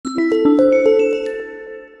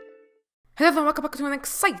Hello everyone, welcome back to an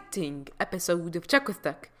exciting episode of Check with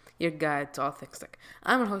Tech, your guide to all things tech.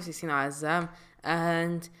 I'm your host Yassine Azam,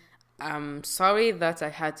 and I'm sorry that I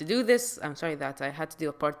had to do this. I'm sorry that I had to do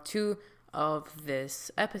a part 2 of this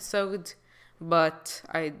episode, but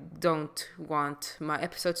I don't want my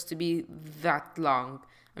episodes to be that long.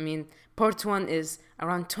 I mean, part 1 is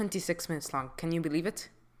around 26 minutes long. Can you believe it?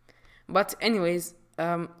 But anyways,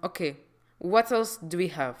 okay, what else do we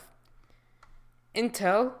have?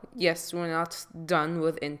 Intel, yes, we're not done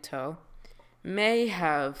with Intel, may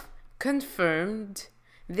have confirmed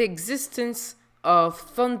the existence of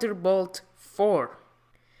Thunderbolt 4.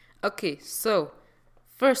 Okay, so,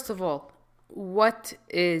 first of all, what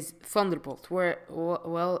is Thunderbolt?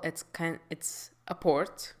 Well, it's a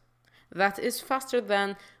port that is faster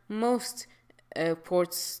than most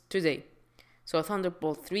ports today. So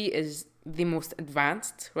Thunderbolt 3 is the most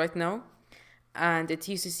advanced right now, and it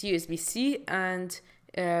uses USB-C and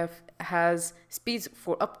has speeds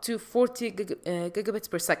for up to 40 gigabits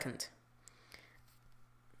per second.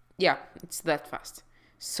 Yeah, it's that fast.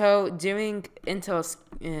 So during Intel's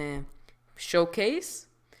showcase,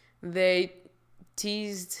 they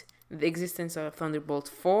teased the existence of Thunderbolt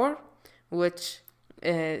 4, which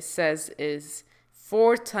says is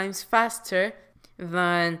 4 times faster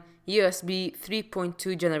than USB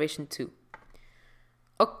 3.2 Generation 2.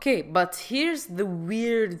 Okay, but here's the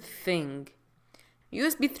weird thing.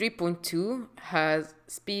 USB 3.2 has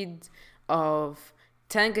speed of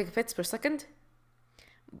 10 gigabits per second.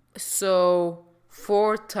 So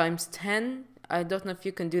 4 times 10, I don't know if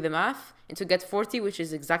you can do the math, and to get 40, which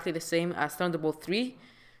is exactly the same as Thunderbolt 3.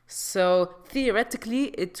 So theoretically,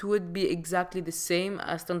 it would be exactly the same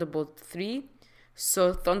as Thunderbolt 3.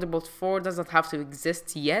 So Thunderbolt 4 doesn't have to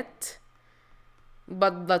exist yet.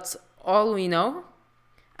 But that's all we know.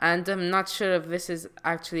 And I'm not sure if this is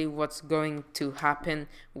actually what's going to happen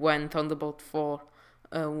when Thunderbolt 4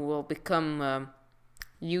 will become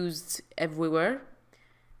used everywhere.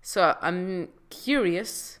 So I'm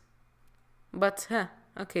curious. But,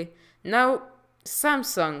 okay. Now,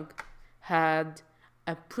 Samsung had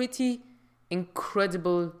a pretty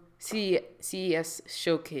incredible CES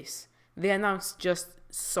showcase. They announced just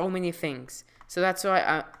so many things. So that's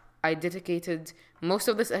why I dedicated most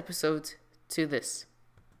of this episode to this.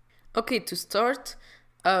 Okay, to start,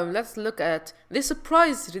 let's look at the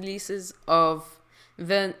surprise releases of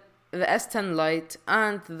the S10 Lite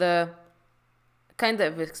and the kind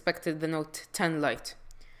of expected the Note 10 Lite.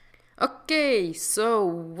 Okay, so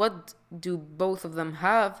what do both of them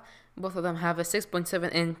have? Both of them have a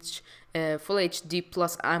 6.7-inch Full HD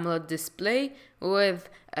Plus AMOLED display with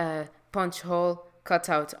a punch hole cut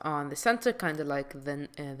out on the center, kind of like the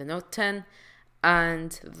Note 10.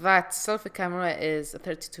 And that selfie camera is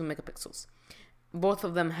 32 megapixels. Both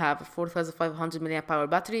of them have a 4500 mAh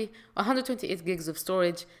battery, 128 gigs of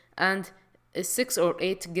storage, and 6 or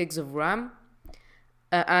 8 gigs of RAM.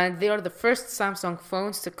 And they are the first Samsung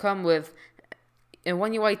phones to come with a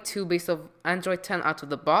One UI 2 based on Android 10 out of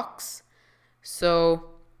the box. So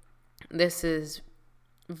this is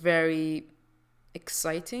very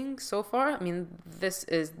exciting so far. I mean, this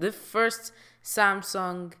is the first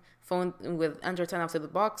Samsung phone with Android 10 out of the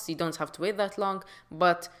box. You don't have to wait that long,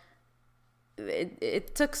 but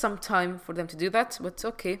it took some time for them to do that, but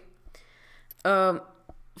okay.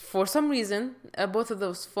 For some reason, both of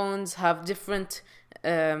those phones have different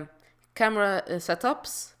camera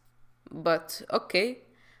setups, but okay.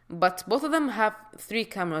 But both of them have 3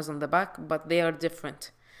 cameras on the back, but they are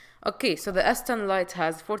different. Okay, so the S10 Lite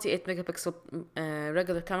has 48 megapixel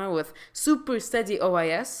regular camera with super steady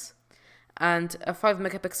OIS, and a 5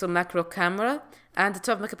 megapixel macro camera, and a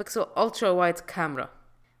 12 megapixel ultra wide camera.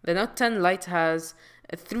 The Note 10 Lite has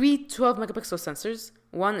 3 12 megapixel sensors.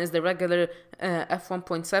 One is the regular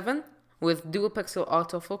f1.7 with dual pixel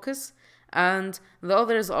autofocus, and the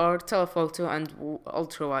others are telephoto and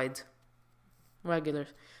ultra wide. Regular.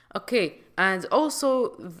 Okay, and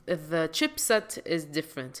also the chipset is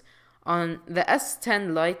different. On the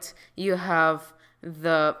S10 Lite, you have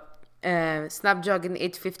the Snapdragon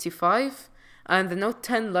 855, and the Note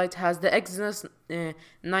 10 Lite has the Exynos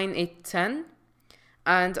 9810.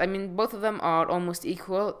 And I mean, both of them are almost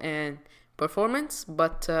equal in performance,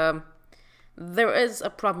 but there is a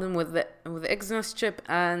problem with the Exynos chip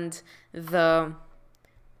and the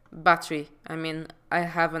battery. I mean, I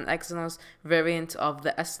have an Exynos variant of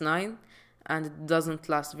the S9, and it doesn't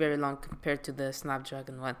last very long compared to the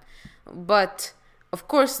Snapdragon one. But of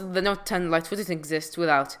course, the Note 10 Lite wouldn't exist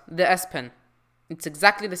without the S Pen. It's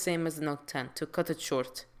exactly the same as the Note 10, to cut it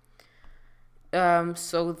short.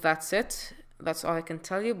 So that's it. That's all I can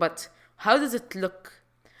tell you. But how does it look?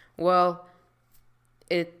 Well,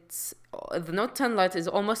 it's the Note 10 Lite is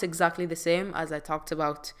almost exactly the same as I talked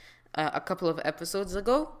about a couple of episodes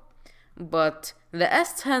ago, but the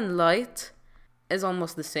S10 Lite is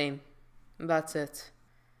almost the same. That's it.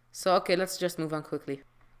 So okay, let's just move on quickly.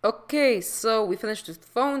 Okay, so we finished with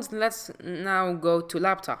phones. Let's now go to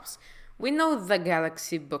laptops. We know the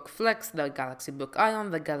Galaxy Book Flex, the Galaxy Book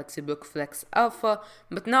Ion, the Galaxy Book Flex Alpha,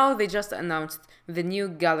 but now they just announced the new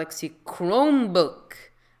Galaxy Chromebook,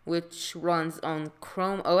 which runs on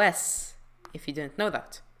Chrome OS, if you didn't know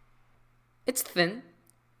that. It's thin,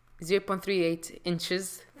 0.38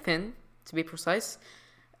 inches thin, to be precise.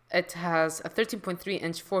 It has a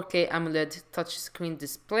 13.3-inch 4K AMOLED touchscreen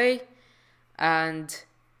display, and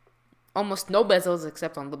almost no bezels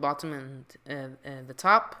except on the bottom and the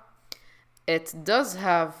top. It does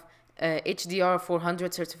have HDR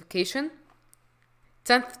 400 certification,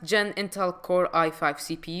 10th gen Intel Core i5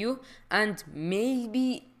 CPU, and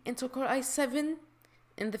maybe Intel Core i7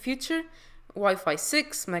 in the future. Wi-Fi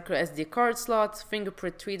 6, micro SD card slot,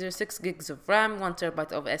 fingerprint reader, 6 gigs of RAM, 1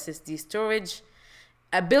 terabyte of SSD storage,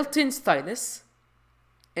 a built-in stylus.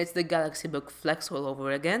 It's the Galaxy Book Flex all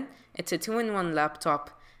over again. It's a 2-in-1 laptop.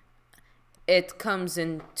 It comes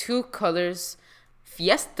in 2 colors,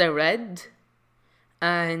 Fiesta Red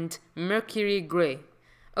and Mercury Gray.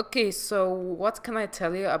 Okay, so what can I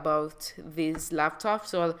tell you about these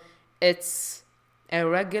laptops? Well, it's a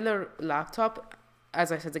regular laptop.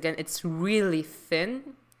 As I said again, it's really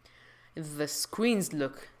thin. The screens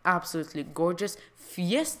look absolutely gorgeous.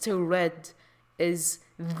 Fiesta Red is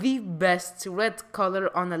the best red color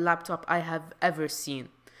on a laptop I have ever seen.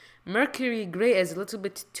 Mercury Grey is a little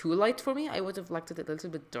bit too light for me. I would have liked it a little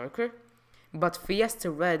bit darker. But Fiesta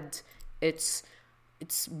Red, it's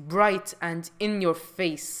bright and in your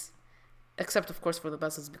face. Except, of course, for the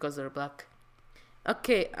bezels because they're black.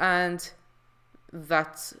 Okay, and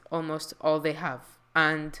that's almost all they have.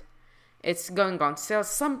 And it's going on sale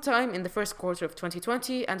sometime in the first quarter of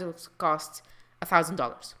 2020, and it will cost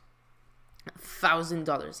 $1,000.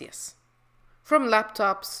 $1,000, yes. From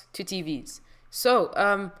laptops to TVs. So,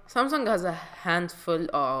 Samsung has a handful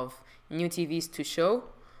of new TVs to show.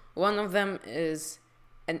 One of them is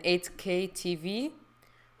an 8K TV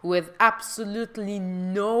with absolutely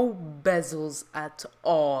no bezels at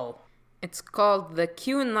all. It's called the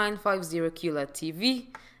Q950 QLED TV,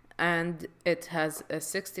 and it has a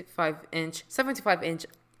 65-inch, 75-inch,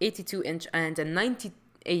 82-inch, and a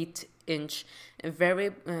 98-inch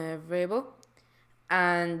variable.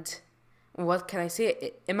 And what can I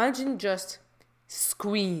say? Imagine just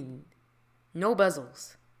screen, no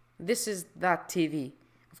bezels. This is that TV.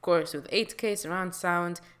 Of course, with 8K surround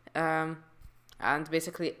sound, and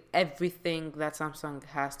basically everything that Samsung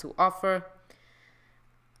has to offer.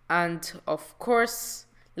 And of course,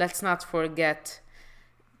 let's not forget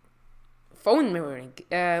phone mirroring.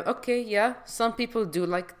 Okay, yeah, some people do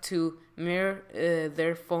like to mirror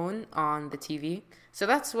their phone on the TV. So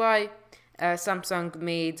that's why Samsung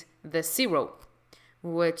made the Zero,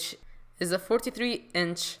 which is a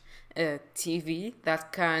 43-inch TV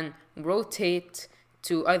that can rotate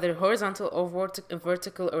to either horizontal or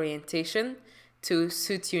vertical orientation to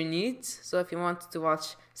suit your needs. So if you want to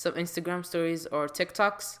watch some Instagram stories or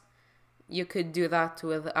TikToks, you could do that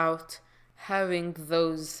without having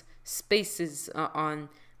those spaces on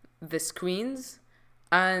the screens.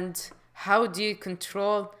 And how do you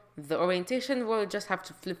control the orientation? Well, you just have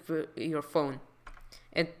to flip your phone.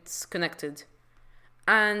 It's connected.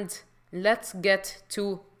 And let's get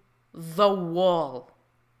to the wall.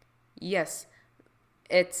 Yes,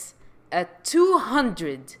 it's a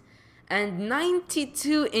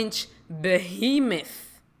 292-inch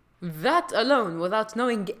behemoth. That alone, without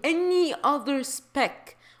knowing any other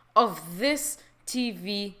spec of this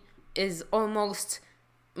TV, is almost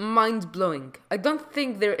mind-blowing. I don't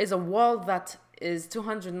think there is a wall that is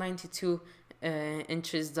 292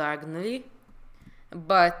 inches diagonally.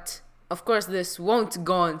 But, of course, this won't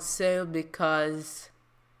go on sale because...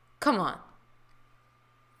 Come on.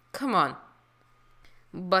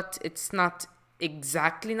 But it's not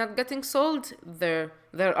exactly not getting sold. There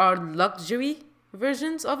are luxury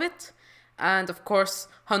versions of it, and of course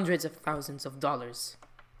hundreds of thousands of dollars.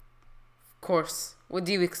 Of course, what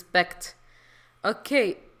do you expect?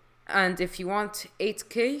 Okay, and if you want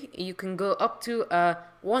 8K, you can go up to a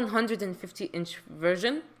 150-inch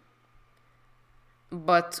version,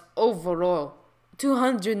 but overall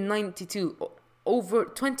 292, over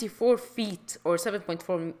 24 feet or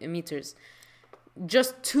 7.4 meters,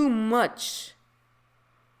 just too much.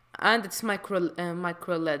 And it's micro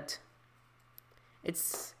LED.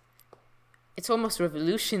 It's almost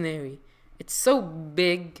revolutionary. It's so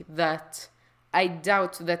big that I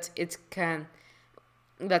doubt that it can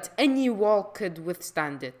that any wall could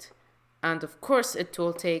withstand it. And of course, it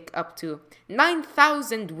will take up to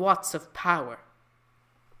 9,000 watts of power.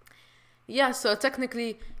 Yeah, so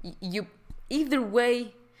technically, you either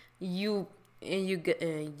way, you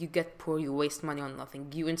get poor. You waste money on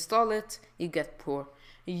nothing. You install it, you get poor.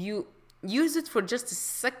 You use it for just a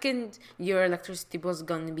second, your electricity bill is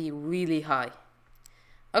gonna be really high.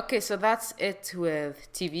 Okay, so that's it with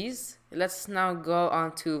TVs. Let's now go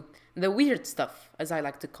on to the weird stuff, as I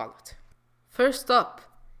like to call it. First up,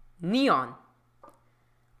 Neon.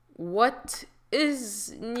 What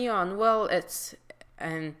is Neon? Well, it's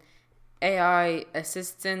an AI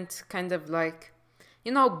assistant, kind of like,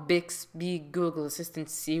 Bixby, Google Assistant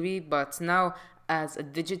Siri, but now as a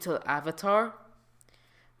digital avatar.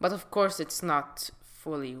 But of course, it's not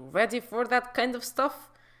fully ready for that kind of stuff.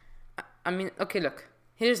 I mean, okay, look,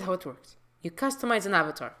 here's how it works. You customize an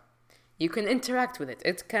avatar. You can interact with it.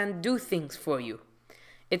 It can do things for you.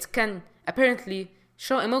 It can apparently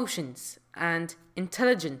show emotions and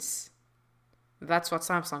intelligence. That's what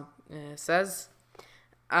Samsung says.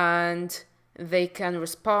 And they can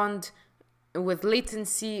respond with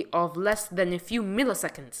latency of less than a few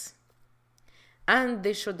milliseconds. And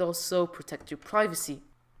they should also protect your privacy.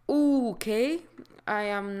 Okay, I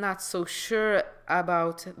am not so sure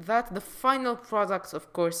about that. The final product,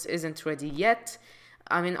 of course, isn't ready yet.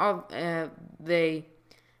 I mean, they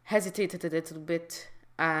hesitated a little bit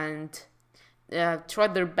and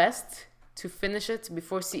tried their best to finish it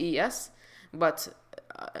before CES, but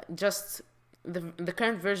just the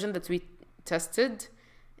current version that we tested,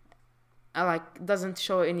 doesn't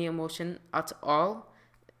show any emotion at all.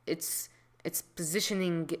 Its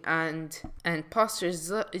positioning and posture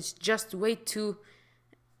is just way too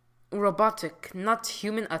robotic, not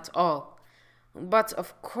human at all. But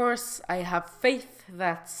of course, I have faith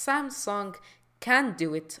that Samsung can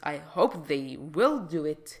do it. I hope they will do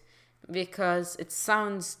it because it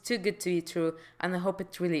sounds too good to be true, and I hope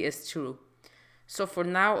it really is true. So for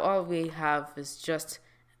now, all we have is just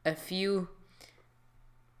a few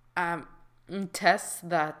tests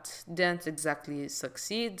that didn't exactly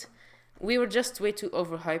succeed. We were just way too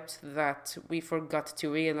overhyped that we forgot to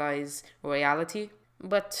realize reality.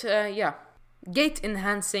 But yeah, Gait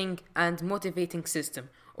Enhancing and Motivating System,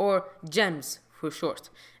 or GEMS for short,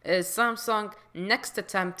 is Samsung's next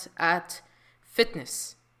attempt at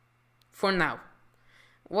fitness. For now.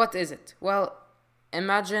 What is it? Well,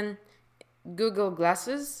 imagine Google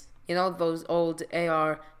glasses, those old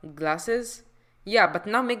AR glasses. Yeah, but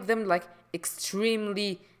now make them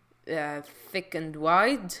extremely thick and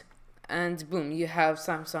wide. And boom, you have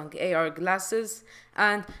Samsung AR glasses,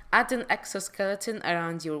 and add an exoskeleton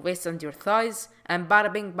around your waist and your thighs, and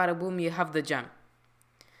bada bing, bada boom, you have the gem.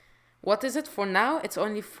 What is it for now? It's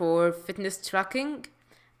only for fitness tracking,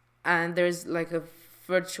 and there's a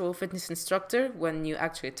virtual fitness instructor when you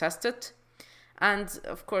actually test it. And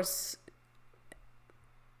of course,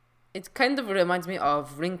 it kind of reminds me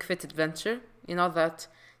of Ring Fit Adventure, that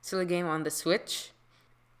silly game on the Switch.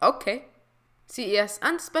 Okay. CES,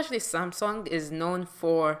 and especially Samsung, is known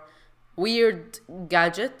for weird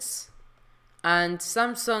gadgets, and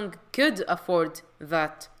Samsung could afford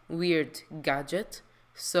that weird gadget,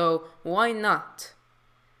 so why not?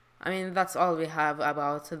 I mean, that's all we have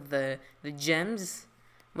about the gems.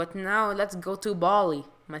 But now let's go to Ballie,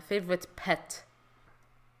 my favorite pet.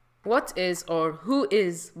 What is or who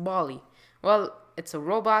is Ballie? Well, it's a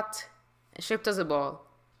robot shaped as a ball,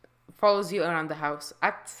 follows you around the house,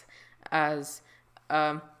 acts as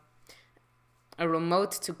a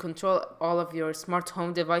remote to control all of your smart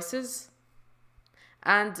home devices,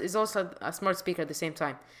 and is also a smart speaker at the same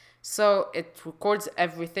time. So it records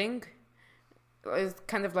everything. It's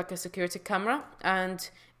kind of like a security camera, and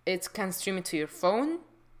it can stream it to your phone.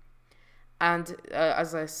 And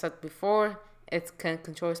as I said before, it can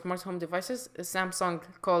control smart home devices. Samsung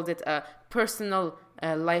called it a personal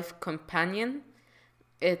life companion.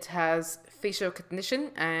 It has facial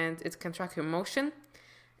recognition, and it can track your motion.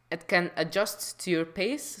 It can adjust to your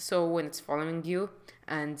pace, so when it's following you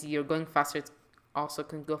and you're going faster, it also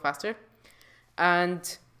can go faster.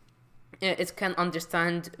 And it can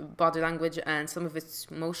understand body language and some of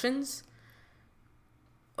its motions.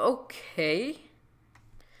 Okay.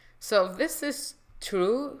 So if this is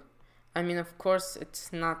true, I mean, of course,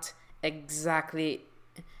 it's not exactly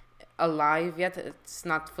alive yet. It's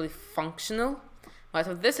not fully functional. But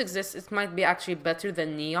if this exists, it might be actually better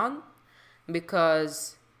than Neon,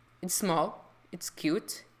 because it's small, it's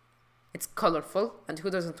cute, it's colorful, and who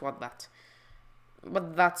doesn't want that?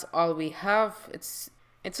 But that's all we have. It's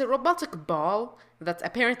a robotic ball that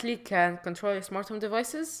apparently can control your smart home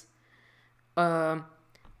devices, and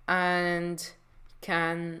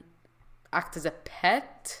can act as a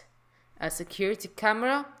pet, a security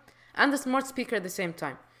camera, and a smart speaker at the same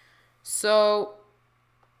time. So,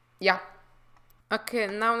 yeah. Okay,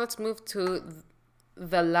 now let's move to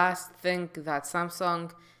the last thing that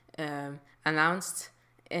Samsung announced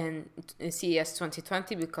in CES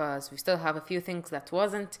 2020, because we still have a few things that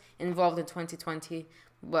wasn't involved in 2020,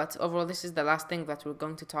 but overall this is the last thing that we're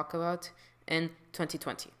going to talk about in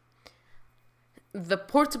 2020. The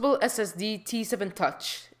portable SSD T7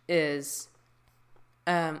 Touch is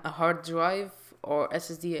a hard drive, or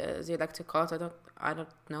SSD as you like to call it. I don't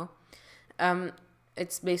know.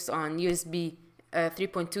 It's based on USB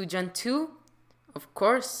 3.2 Gen 2, of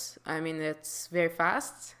course. I mean, it's very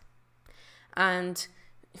fast, and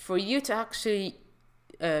for you to actually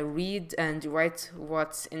read and write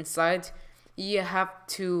what's inside, it has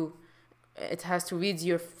to read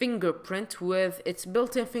your fingerprint with its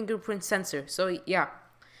built-in fingerprint sensor. So yeah,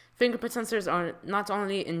 fingerprint sensors are not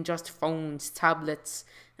only in just phones, tablets,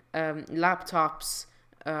 laptops,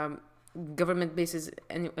 government bases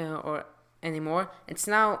or anymore. It's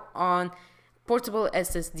now on portable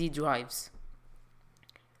SSD drives.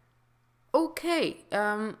 Okay,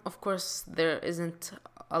 of course there isn't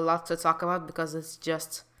a lot to talk about because it's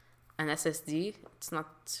just an SSD. It's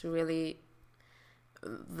not really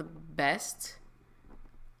the best.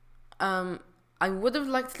 I would have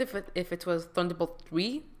liked it if it was Thunderbolt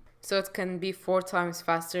 3, so it can be 4 times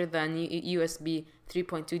faster than USB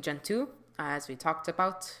 3.2 Gen 2, as we talked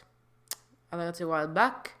about a little while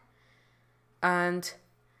back. And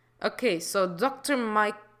okay, so Dr.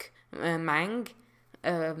 Mike Mang,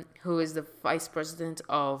 who is the vice president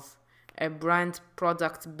of a brand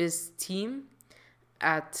product biz team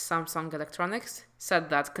at Samsung Electronics, said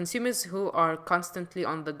that consumers who are constantly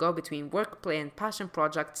on the go between work, play, and passion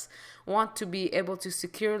projects want to be able to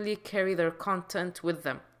securely carry their content with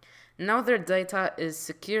them. Now their data is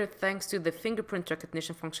secure thanks to the fingerprint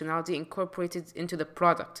recognition functionality incorporated into the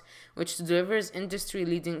product, which delivers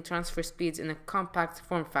industry-leading transfer speeds in a compact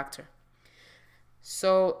form factor.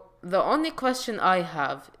 So the only question I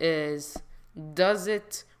have is, does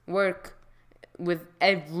it work with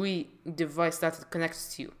every device that it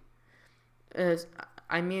connects to?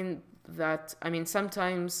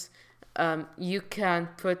 Sometimes you can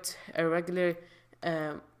put a regular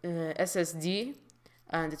SSD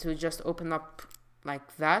and it will just open up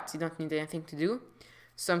like that. You don't need anything to do.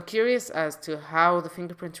 So I'm curious as to how the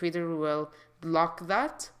fingerprint reader will block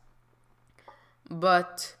that.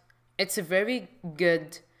 But it's a very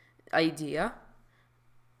good idea,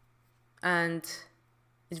 and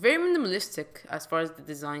it's very minimalistic as far as the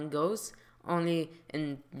design goes, only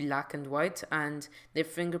in black and white, and the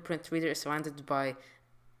fingerprint reader is surrounded by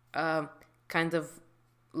a kind of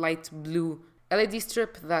light blue LED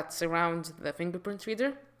strip that surrounds the fingerprint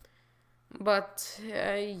reader. But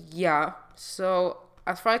yeah, so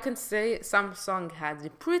as far as I can say, Samsung had a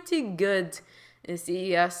pretty good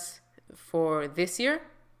CES for this year.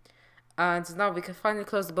 And now we can finally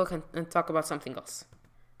close the book and talk about something else.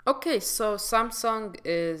 Okay, so Samsung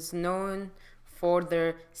is known for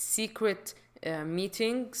their secret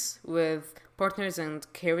meetings with partners and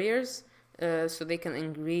carriers so they can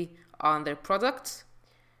agree on their products.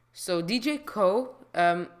 So DJ Co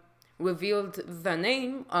revealed the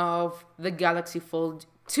name of the Galaxy Fold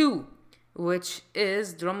 2, which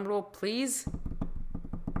is, drumroll please,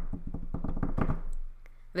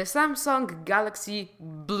 the Samsung Galaxy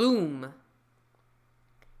Bloom.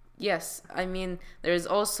 Yes, I mean, there is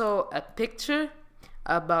also a picture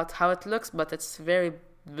about how it looks, but it's very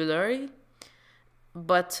blurry.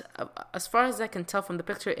 But as far as I can tell from the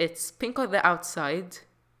picture, it's pink on the outside,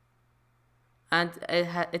 and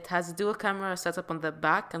it has a dual camera set up on the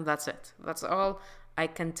back, and that's it. That's all I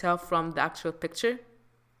can tell from the actual picture.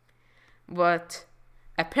 But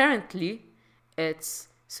apparently, it's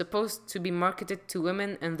supposed to be marketed to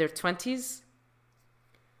women in their 20s,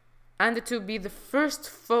 and it will be the first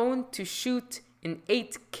phone to shoot in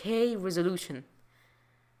 8K resolution.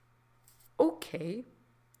 Okay.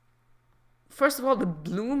 First of all, the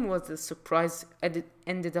Bloom was a surprise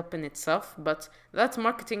ended up in itself, but that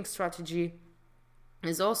marketing strategy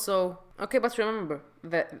is also okay. But remember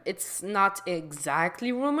that it's not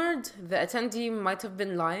exactly rumored. The attendee might have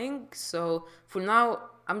been lying, so for now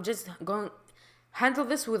I'm just going handle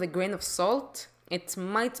this with a grain of salt. It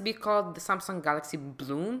might be called the Samsung Galaxy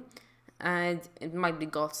Bloom, and it might be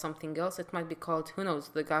called something else. It might be called, who knows,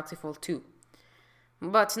 the Galaxy Fold 2.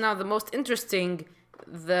 But now the most interesting,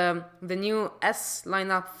 the new S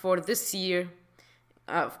lineup for this year,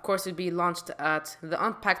 of course, will be launched at the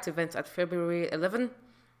Unpacked event at February 11,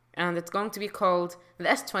 and it's going to be called the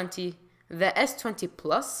S20, the S20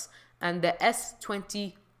 Plus, and the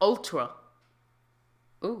S20 Ultra.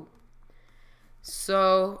 Ooh.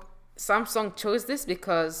 So Samsung chose this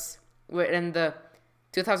because we're in the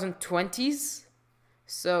 2020s,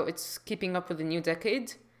 so it's keeping up with the new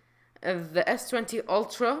decade. The S20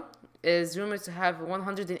 Ultra is rumored to have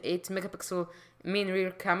 108 megapixel main rear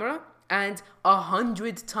camera and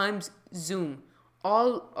 100 times zoom.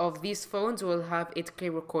 All of these phones will have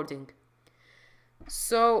 8K recording.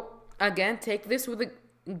 So again, take this with a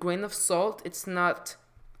grain of salt. It's not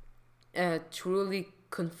truly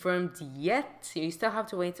confirmed yet. You still have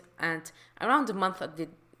to wait and around a month at the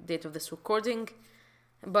date of this recording.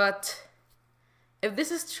 But if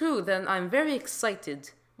this is true, then I'm very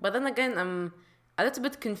excited. But then again, I'm a little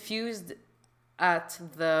bit confused at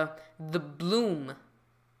the bloom.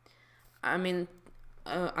 I mean,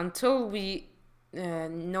 until we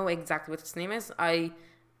know exactly what its name is, I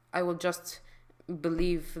will just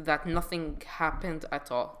believe that nothing happened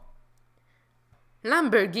at all.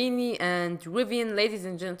 Lamborghini and Rivian, ladies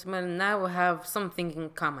and gentlemen, now have something in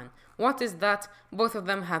common. What is that? Both of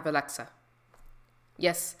them have Alexa.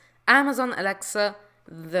 Yes, Amazon Alexa,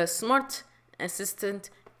 the smart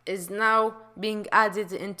assistant, is now being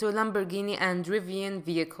added into Lamborghini and Rivian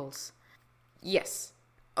vehicles. Yes.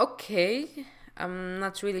 Okay, I'm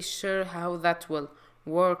not really sure how that will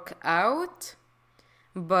work out,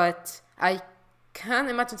 but I can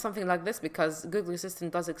imagine something like this because Google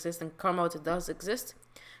Assistant does exist and Car Mode does exist.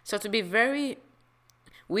 So it would be very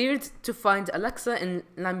weird to find Alexa in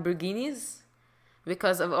Lamborghinis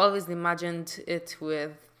because I've always imagined it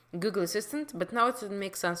with Google Assistant, but now it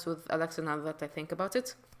makes sense with Alexa now that I think about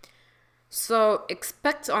it. So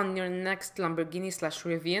expect on your next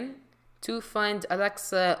Lamborghini/Rivian to find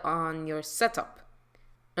Alexa on your setup.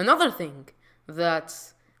 Another thing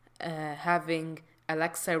that's having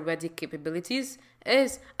Alexa ready capabilities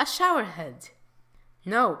is a shower head.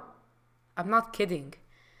 No, I'm not kidding.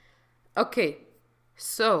 Okay,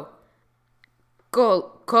 so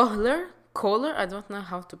Kohler, I don't know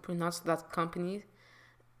how to pronounce that company.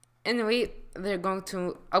 Anyway, they're going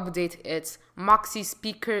to update its Moxie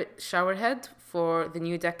speaker shower head for the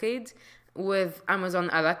new decade with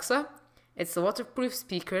Amazon Alexa. It's a waterproof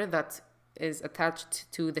speaker that is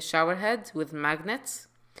attached to the shower head with magnets,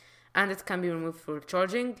 and it can be removed for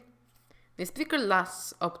charging. The speaker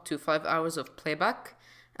lasts up to 5 hours of playback,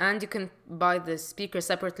 and you can buy the speaker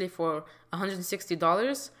separately for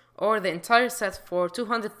 $160 or the entire set for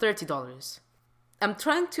 $230. I'm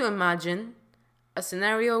trying to imagine a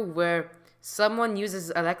scenario where someone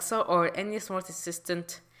uses Alexa or any smart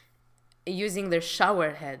assistant using their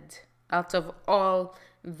shower head out of all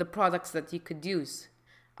the products that you could use.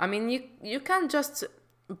 I mean, you can't just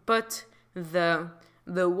put the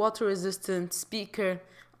water resistant speaker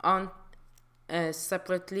on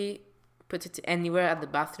separately, put it anywhere at the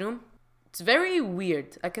bathroom. It's very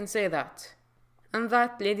weird, I can say that. And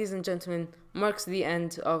that, ladies and gentlemen, marks the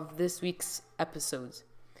end of this week's episode.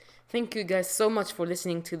 Thank you guys so much for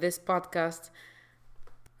listening to this podcast.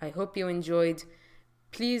 I hope you enjoyed.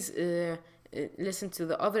 Please listen to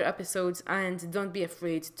the other episodes and don't be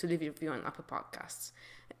afraid to leave a review on Apple Podcasts.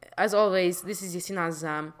 As always, this is Yasin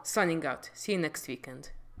Azam signing out. See you next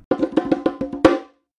weekend.